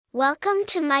Welcome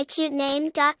to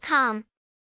mycutename.com.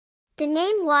 The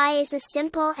name Y is a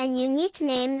simple and unique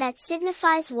name that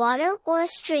signifies water or a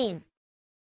stream.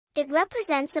 It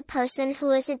represents a person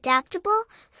who is adaptable,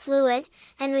 fluid,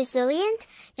 and resilient,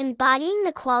 embodying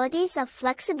the qualities of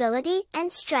flexibility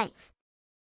and strength.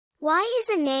 Y is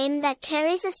a name that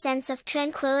carries a sense of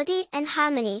tranquility and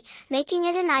harmony, making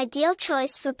it an ideal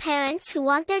choice for parents who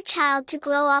want their child to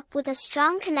grow up with a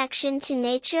strong connection to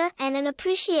nature and an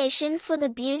appreciation for the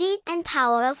beauty and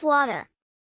power of water.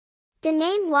 The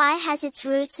name Y has its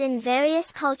roots in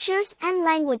various cultures and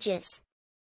languages.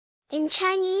 In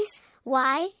Chinese,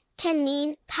 Y can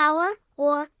mean power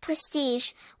or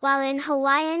prestige, while in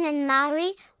Hawaiian and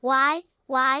Maori, Y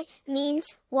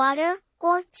means water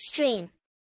or stream.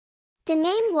 The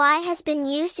name Y has been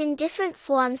used in different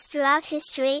forms throughout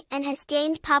history and has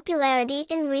gained popularity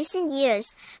in recent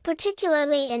years,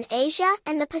 particularly in Asia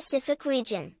and the Pacific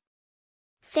region.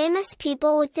 Famous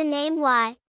people with the name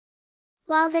Y.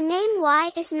 While the name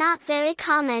Y is not very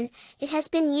common, it has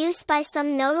been used by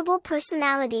some notable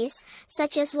personalities,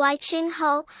 such as Y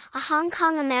Ching-ho, a Hong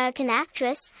Kong American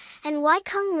actress, and Y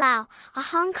Kung Lao, a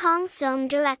Hong Kong film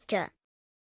director.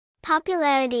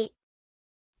 Popularity.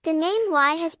 The name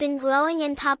Y has been growing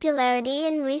in popularity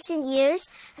in recent years,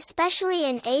 especially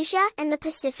in Asia and the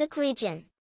Pacific region.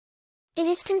 It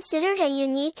is considered a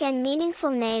unique and meaningful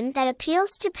name that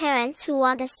appeals to parents who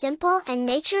want a simple and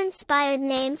nature-inspired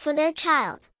name for their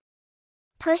child.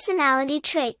 Personality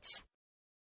traits.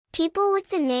 People with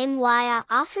the name Y are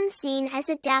often seen as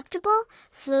adaptable,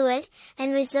 fluid,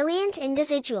 and resilient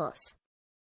individuals.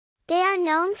 They are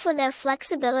known for their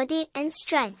flexibility and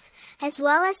strength, as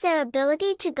well as their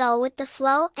ability to go with the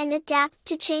flow and adapt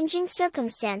to changing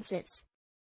circumstances.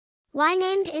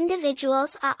 Y-named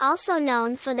individuals are also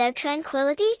known for their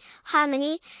tranquility,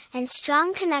 harmony, and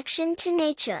strong connection to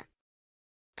nature.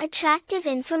 Attractive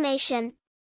information.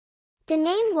 The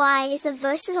name Y is a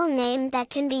versatile name that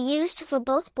can be used for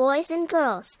both boys and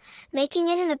girls, making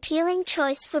it an appealing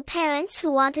choice for parents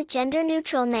who want a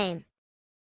gender-neutral name.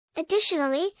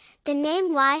 Additionally, the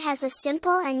name Y has a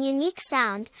simple and unique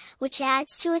sound, which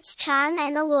adds to its charm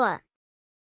and allure.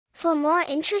 For more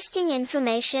interesting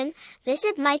information,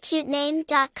 visit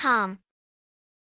mycutename.com.